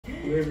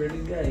wherever the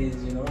guy is,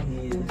 you know,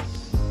 he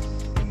is.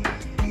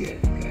 Yeah,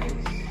 guys.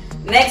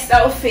 Next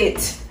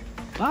outfit.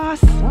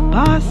 Boss,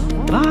 boss,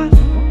 boss,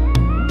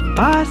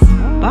 boss,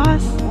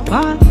 boss,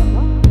 boss,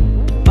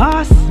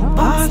 boss,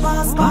 boss,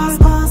 boss, boss,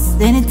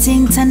 boss.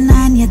 Anything turn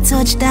on, you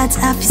touch that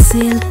half you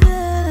seal.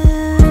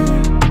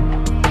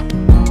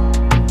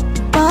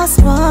 Boss,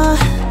 boss,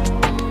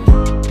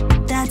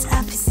 that's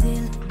half you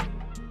seal.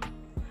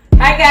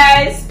 Hi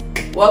guys,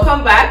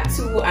 welcome back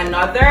to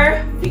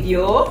another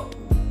video.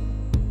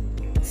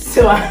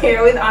 So I'm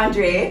here with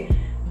André,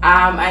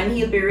 and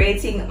he'll be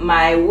rating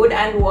my wood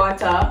and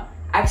water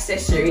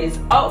accessories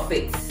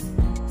outfits.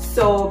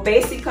 So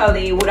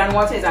basically, Wood and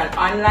Water is an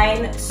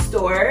online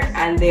store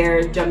and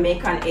they're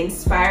Jamaican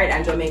inspired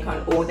and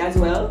Jamaican owned as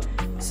well.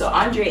 So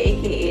André,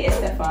 aka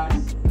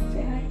Estafan,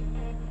 say hi.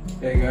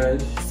 Hey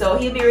guys. So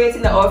he'll be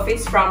rating the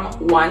outfits from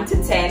 1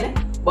 to 10.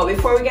 But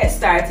before we get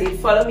started,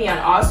 follow me on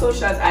all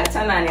socials at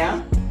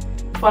Tananya.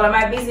 Follow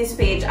my business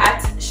page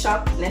at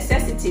Shop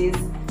Necessities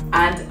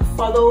and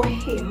follow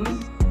him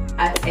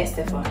at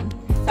Estafan.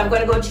 So I'm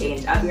gonna go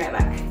change. I'll be right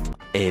back.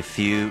 A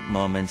few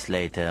moments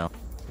later.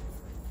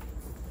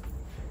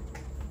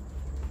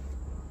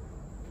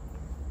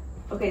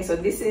 Okay, so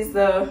this is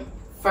the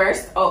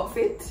first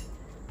outfit.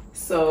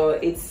 So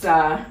it's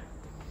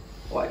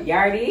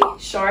Yardie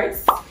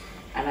shorts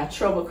and a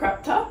trouble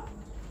crop top,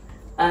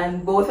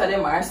 and both of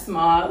them are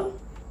small.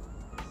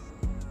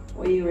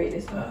 What do you rate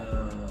this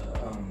one?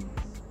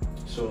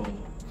 So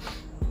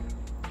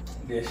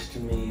this to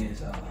me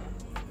is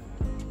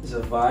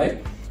a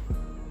vibe,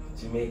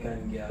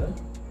 Jamaican girl.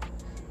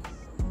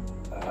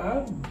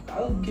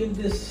 I'll give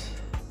this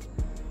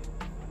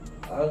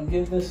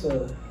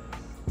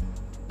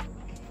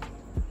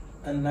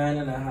a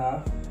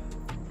 9.5.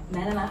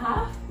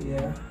 9.5?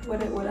 Yeah.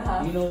 What a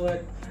half? You know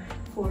what?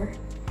 4.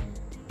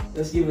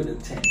 Let's give it a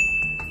 10.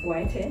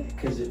 Why 10?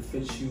 Because it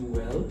fits you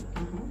well.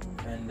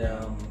 And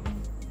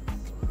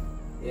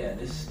yeah,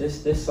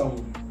 this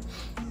some,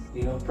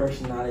 you know,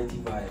 personality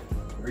vibe.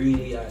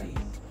 Really Yardie.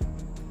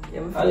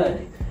 Yeah, I like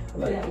it.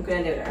 I'm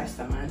gonna do the rest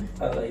of man.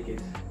 I like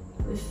it.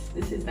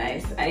 This is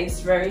nice and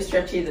it's very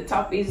stretchy. The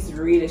top is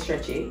really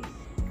stretchy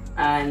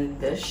and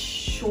the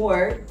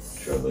shorts.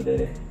 Trouble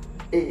there.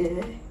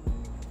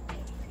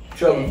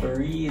 Trouble for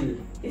real.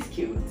 It's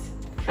cute.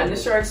 And the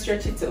shorts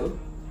stretchy too.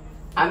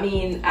 I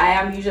mean, I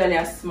am usually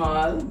a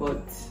small,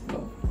 but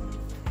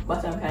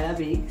I'm kind of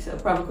big, so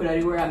probably could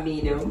have wear a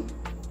medium.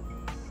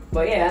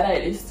 But yeah, I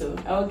like this too.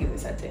 I will give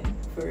this a 10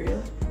 for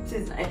real. This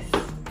is nice.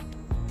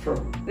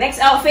 Trouble. Next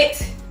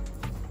outfit.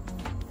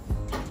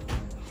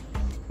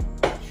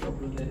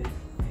 Trouble there.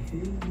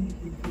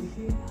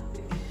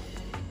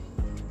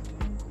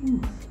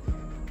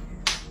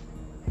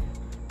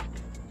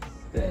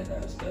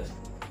 That's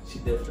she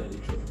definitely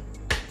trouble.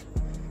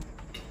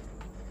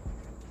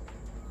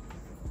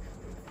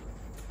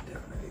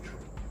 Definitely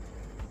trouble.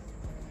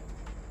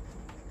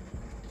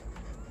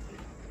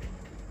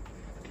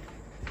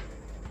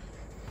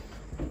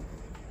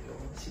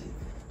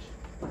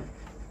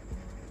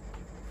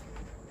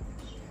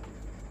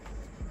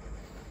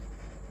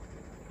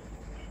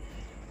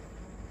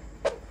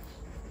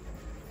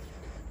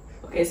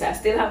 Okay, so I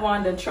still have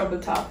on the trouble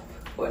top,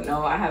 but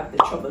now I have the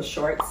trouble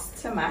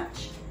shorts to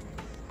match.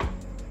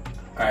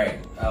 Alright,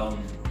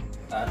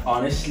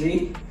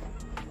 honestly,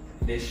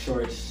 this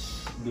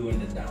shorts doing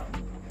the down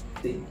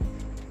thing.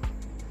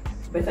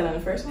 Better than the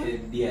first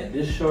one? Yeah,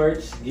 this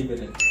shorts give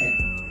it a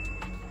 10.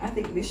 I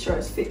think these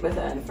shorts fit better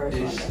than the first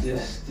one.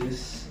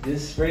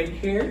 This right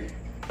here,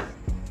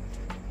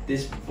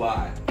 this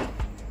vibe.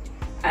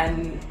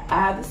 And I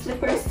have the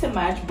slippers to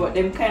match, but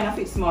them kind of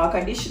fit small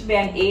because this should be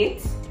an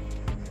 8.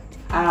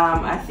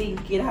 I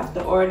think you'd have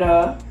to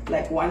order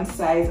like one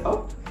size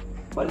up,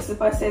 but the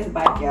slipper says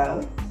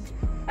Badgyal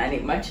and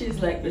it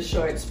matches like the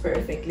shorts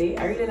perfectly.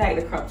 I really like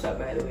the crop top,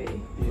 by the way.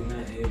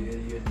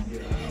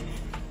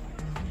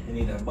 You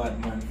need a bad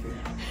man for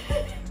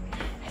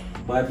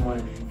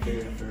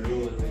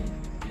rolling,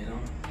 you know.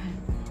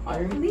 Oh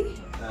really?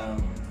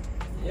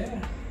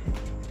 Yeah.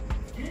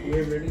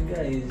 Wherever the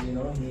guy is, you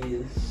know, he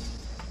is.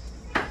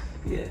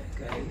 Yeah,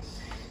 guys.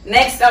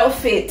 Next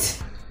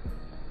outfit.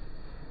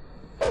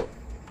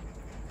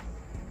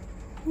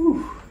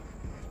 Whew.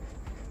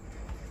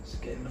 It's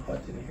getting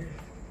hot in here.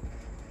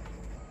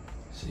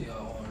 So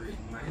y'all want to read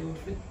my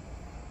outfit?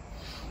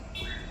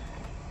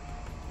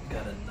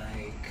 Got a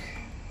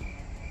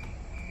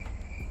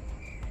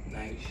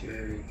Nike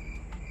shirt,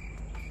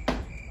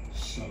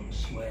 some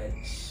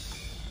sweats,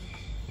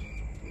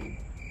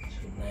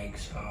 some Nike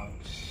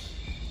socks.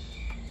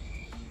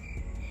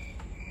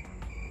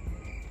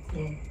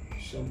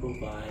 Simple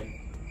vibe.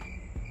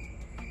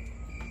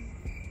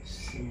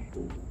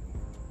 Simple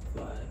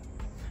vibe.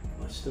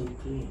 But still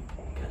clean.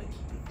 Gotta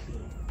keep it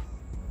clean.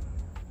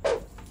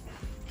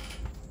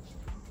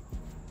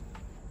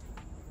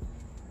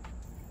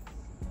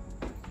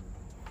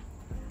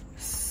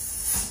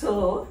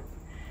 So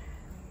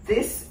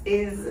this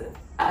is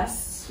a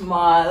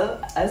small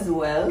as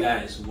well.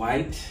 Guys,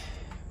 white.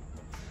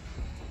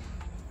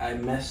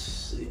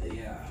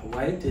 Yeah,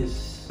 white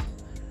is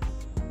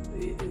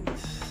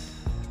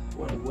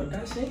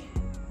What did I say?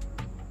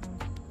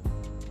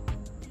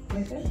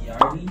 What is it?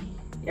 Yardie?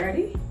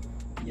 Yardie?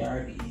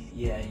 Yardie.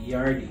 Yeah,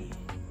 Yardie.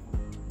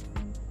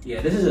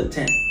 Yeah, this is a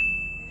 10.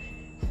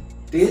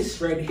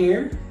 This right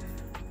here,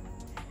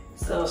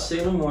 So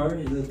say no more,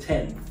 is a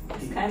 10.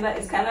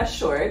 it's kinda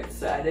short,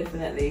 so I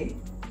definitely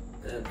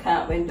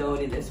can't bend down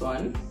in this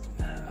one.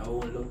 I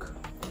won't look.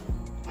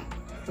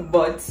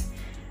 But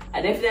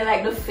I definitely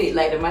like the fit,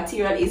 like the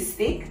material is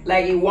thick.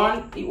 Like you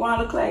want to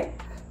look like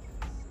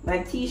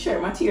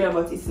t-shirt material,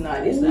 but it's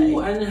not. It's Ooh,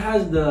 like and it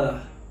has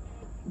the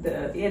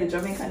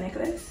Jamaican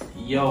necklace.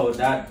 yo,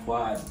 that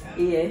quad.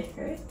 Yeah,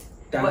 right.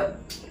 That, But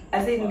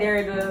as in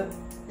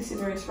this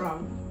is where it's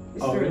from.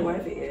 This is where the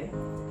wife is. Yeah.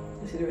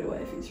 This is where the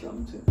wife is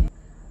from too.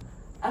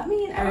 I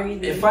mean, I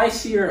really. if I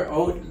see her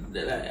out,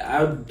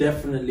 I would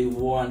definitely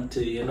want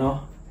to, you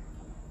know,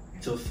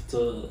 to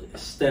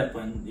step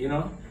and, you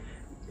know,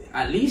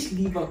 at least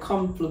leave a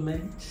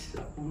compliment.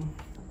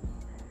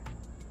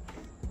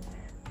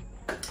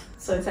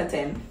 So it's a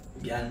 10.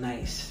 Yeah,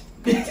 nice.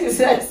 It's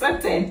a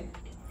 10.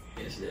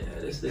 Yes,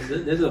 this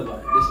is a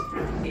vibe. This is a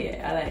vibe.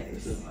 Yeah, I like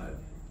This this. is a vibe.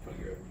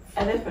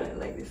 I definitely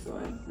like this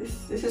one.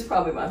 This is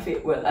probably my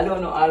favorite. Well, I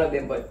don't know all of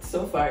them, but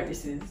so far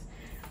this is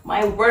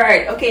my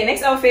word. Okay,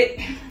 next outfit.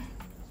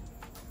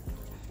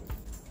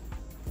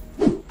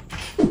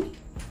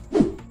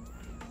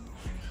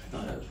 No,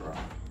 that's wrong.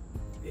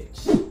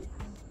 It's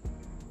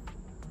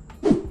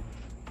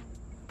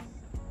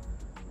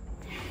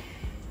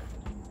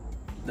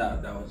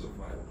that was a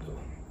vibe though.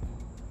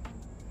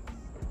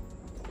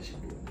 She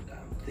doing the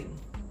damn thing.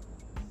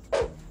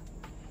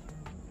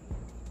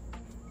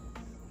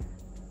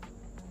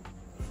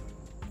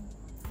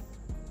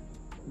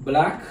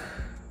 Black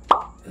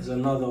is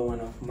another one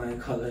of my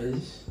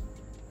colors.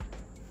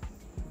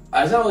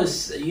 As I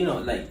was, you know,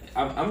 like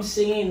I'm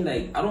saying,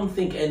 like I don't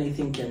think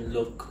anything can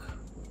look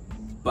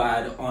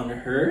bad on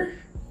her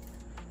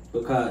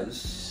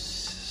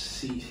because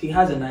she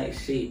has a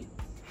nice shape,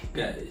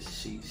 guys.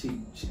 She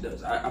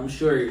does. I'm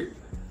sure.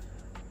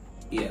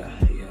 Yeah.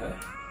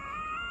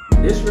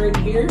 This right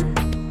here.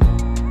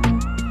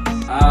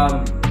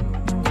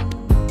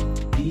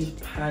 These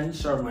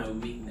pants are my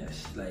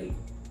weakness. Like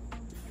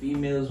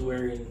females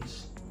wearing.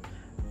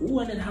 Ooh,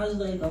 and it has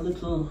like a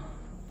little.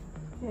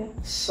 Yeah.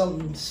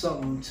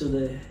 Something to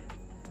the.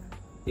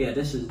 Yeah,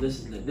 this is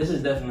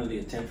definitely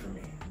a 10 for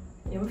me.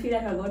 You feel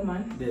like a good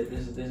man. This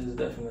is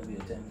definitely a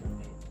 10 for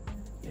me.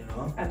 You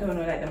know. I don't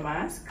know, like the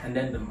mask. And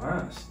then the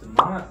mask.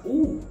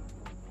 Ooh.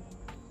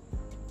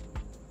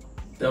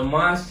 The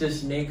mask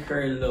just make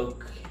her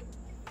look.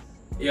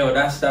 Yo,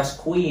 that's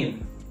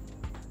queen.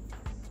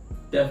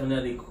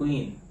 Definitely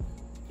queen.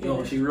 Yo,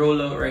 Yeah. she roll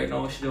out right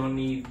now. She don't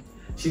need.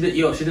 She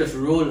just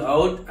roll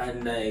out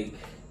and like.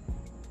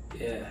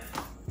 Yeah.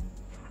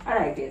 I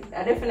like it.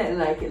 I definitely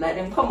like it. Like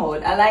them come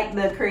out. I like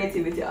the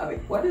creativity of it.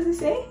 What does it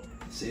say?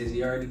 It says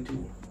Yardie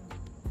too.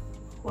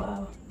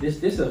 Wow.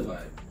 This a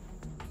vibe.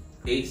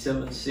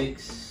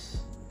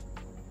 876.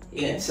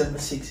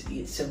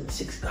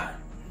 876. God.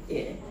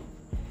 Yeah.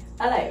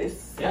 I like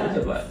this. Yeah, this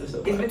a vibe. This a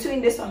It's vibe.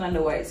 between this one and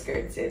the white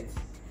skirt set.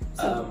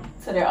 So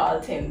they're all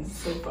 10s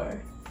so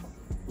far.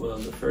 Well,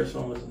 the first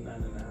one was a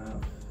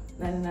 9.5.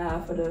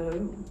 9.5 for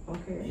the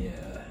okay.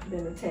 Yeah.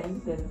 Then the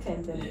 10, then the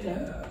 10, then the 10.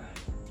 Yeah.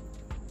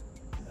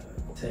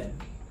 10.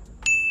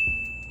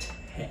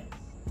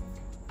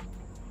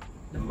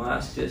 The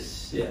mask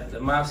just, the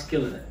mask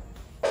killing it.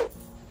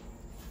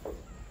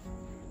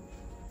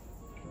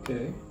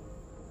 Okay.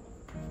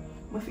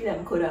 I feel like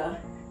I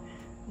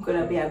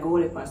could be a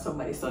goalie for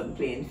somebody's sudden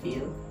playing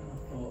field.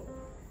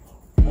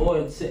 Oh,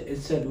 it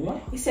said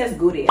what? It says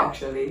Goodie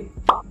actually,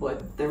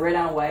 but the red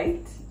and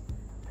white.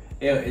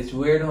 Yeah, it's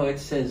weird how it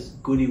says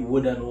Goodie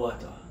Wood and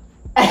Water.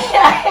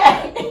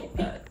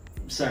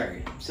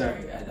 Sorry.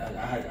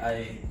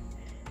 I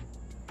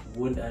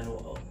wood and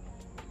water.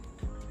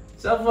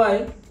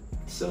 Survive.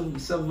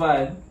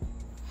 Survive.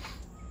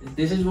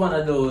 This is one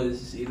of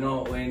those, you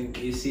know, when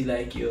you see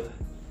like you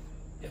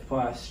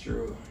pass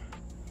through.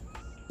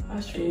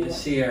 Pass through. You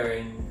see her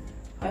in.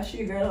 Pass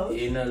through, girl.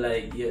 You know,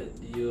 like you.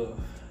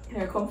 In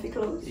her comfy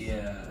clothes.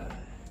 Yeah.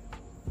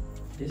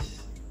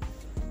 This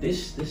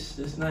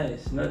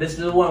nice. No, this is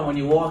the one when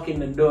you walk in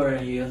the door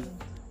and you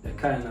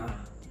kind of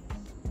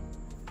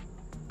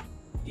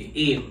you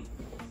aim.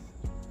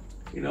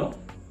 You know.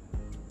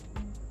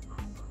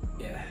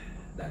 Yeah,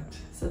 that.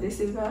 So this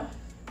is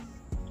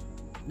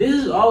This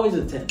is always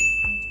a 10.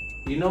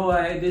 You know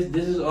why this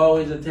is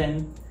always a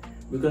 10?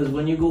 Because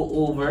when you go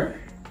over,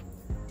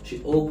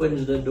 she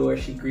opens the door,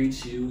 she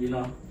greets you, you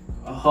know,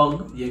 a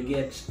hug, you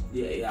get,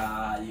 you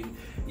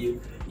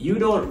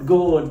don't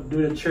go and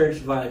do the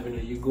church vibe, you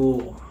know, you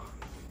go,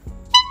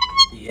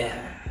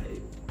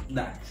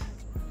 that.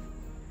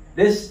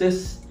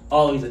 This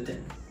always a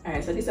 10.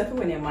 Alright, so this is for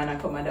when your man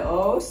come at the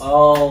house.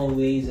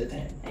 Always a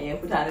 10. And you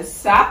put on the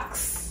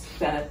socks.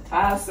 Put on the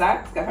tall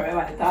socks. Because I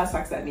remember the tall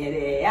socks that made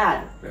the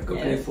yard. We go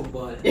play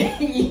football. I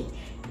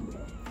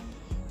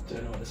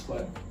Turn on the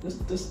squad.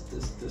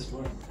 This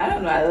one.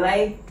 don't know, I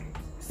like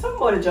some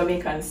more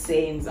Jamaican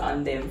sayings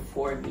on them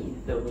for me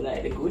though,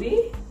 like the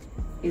Goodie.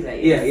 Is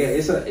that Yeah,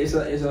 it's a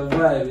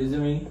vibe. You see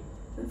me?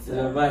 It's It's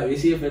a vibe. You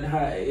see if it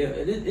high,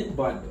 it's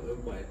bad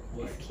though.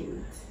 It's cute.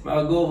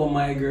 I'll go over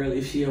my girl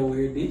if she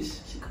wear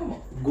this. She come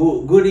on.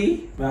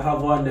 Goodie, I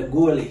have on the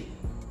goalie.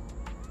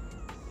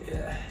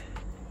 Yeah.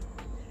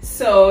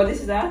 So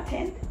this is our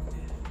 10. Yeah,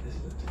 this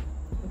is a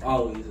 10.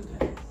 Always a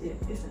 10. Yeah,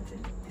 it's a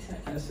 10. It's a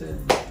 10. I said,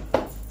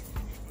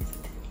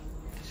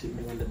 she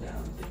doing the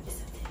damn thing.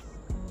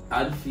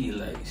 I'd feel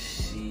like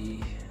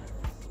she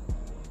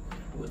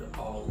would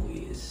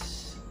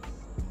always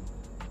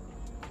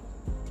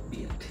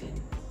be a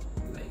 10.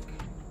 Like,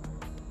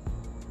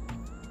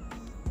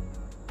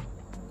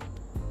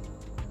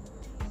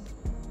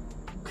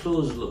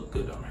 clothes look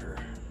good on her.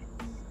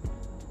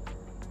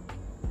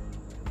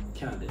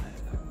 Can't deny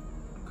that.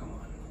 Come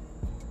on.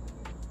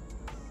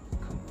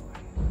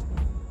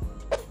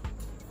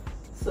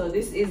 So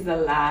this is the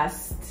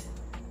last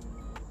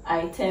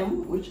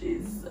item, which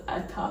is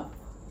a top.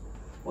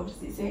 What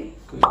does it say?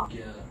 Good girl.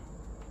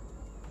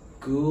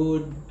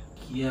 Good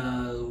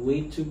girl.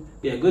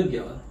 Good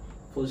girl.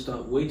 Full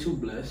stop. Way too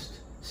blessed.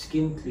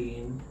 Skin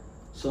clean.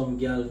 Some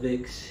girl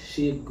vex.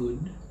 Shape good.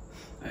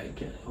 I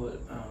can hold.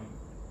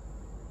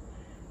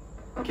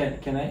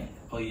 Can I?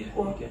 Oh yeah.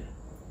 You can.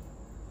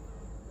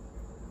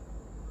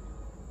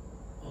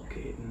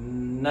 Okay.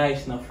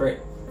 Nice. Now fret.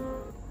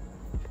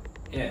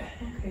 Yeah.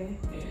 Okay.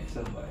 Yeah. It's a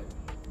vibe.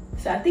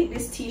 So I think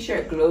this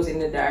t-shirt glows in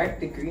the dark,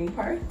 the green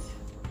part.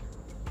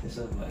 It's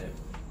a vibe.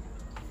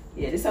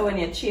 Yeah, this is when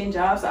you change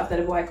off. So after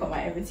the boy come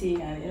and everything,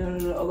 and you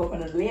know, I'll go up on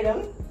the lay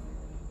down.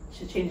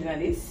 She changing on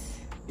this.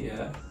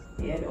 Yeah.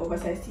 Yeah, the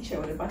oversized t-shirt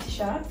with the batty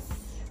shorts.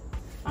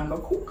 And go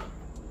cook.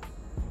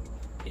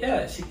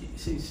 Yeah. She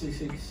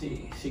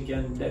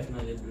can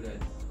definitely do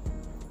that.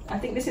 I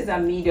think this is a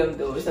medium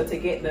though. So to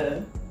get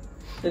the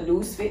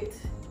loose fit,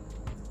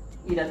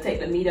 you don't take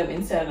the medium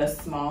instead of the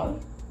small.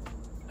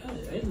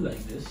 I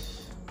like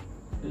this.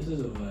 This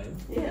is a vibe.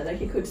 Yeah, like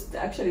you could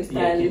actually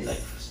style Yeah, this.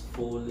 like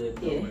folded,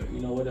 Yeah. or,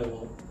 you know,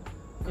 whatever.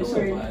 Could It's a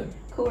wear, vibe.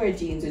 could wear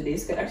jeans with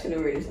this. Could actually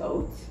wear this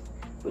out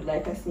with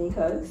like a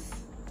sneakers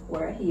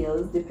or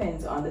heels.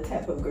 Depends on the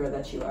type of girl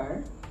that you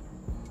are.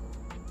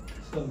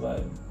 It's a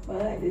vibe. But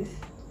I like this.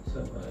 It's a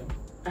vibe.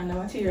 And the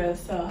material is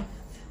soft.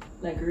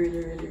 Like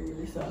really, really,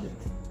 really soft.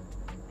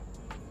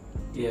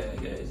 Yeah,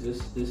 guys,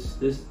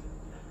 this.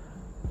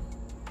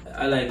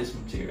 I like this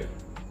material.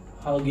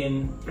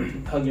 Hugging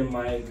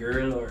my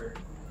girl or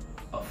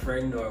a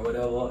friend or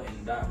whatever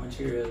in that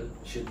material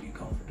should be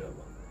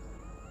comfortable.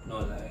 No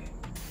lie.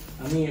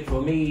 I mean,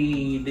 for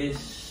me,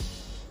 this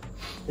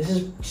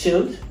is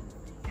chilled.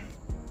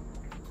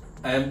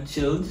 I am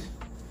chilled.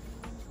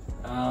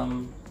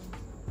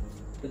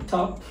 The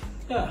top,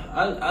 yeah,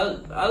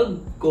 I'll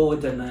go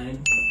with a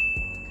 9.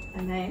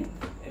 A 9?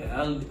 Yeah,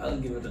 I'll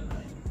give it a 9.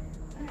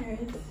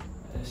 Alright.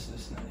 It's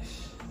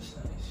nice. It's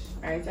nice.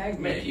 Alright, I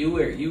agree. Man, you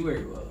wear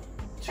it well.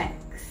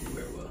 Thanks. You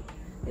wear it well.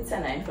 It's a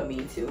 9 for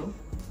me too.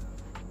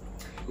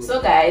 Good.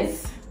 So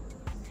guys,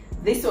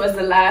 this was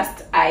the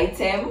last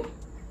item.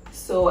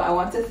 So I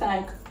want to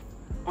thank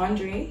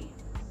André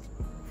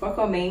for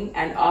coming,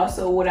 and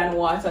also Wood and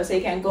Water. So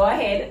you can go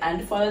ahead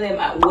and follow them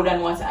at Wood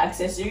and Water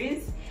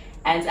Accessories.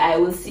 And I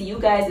will see you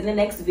guys in the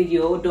next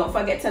video. Don't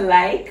forget to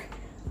like,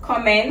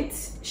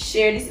 comment,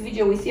 share this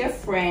video with your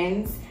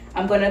friends.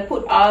 I'm gonna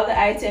put all the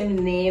item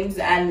names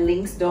and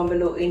links down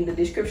below in the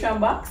description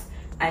box.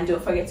 And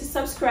don't forget to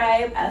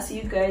subscribe. I'll see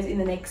you guys in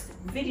the next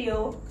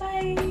video.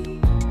 Bye.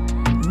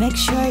 Make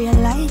sure you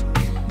like,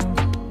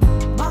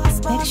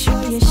 make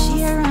sure you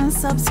share and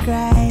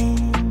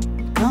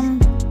subscribe. Come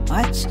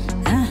watch,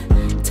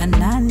 turn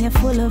on, you're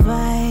full of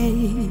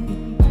vibe.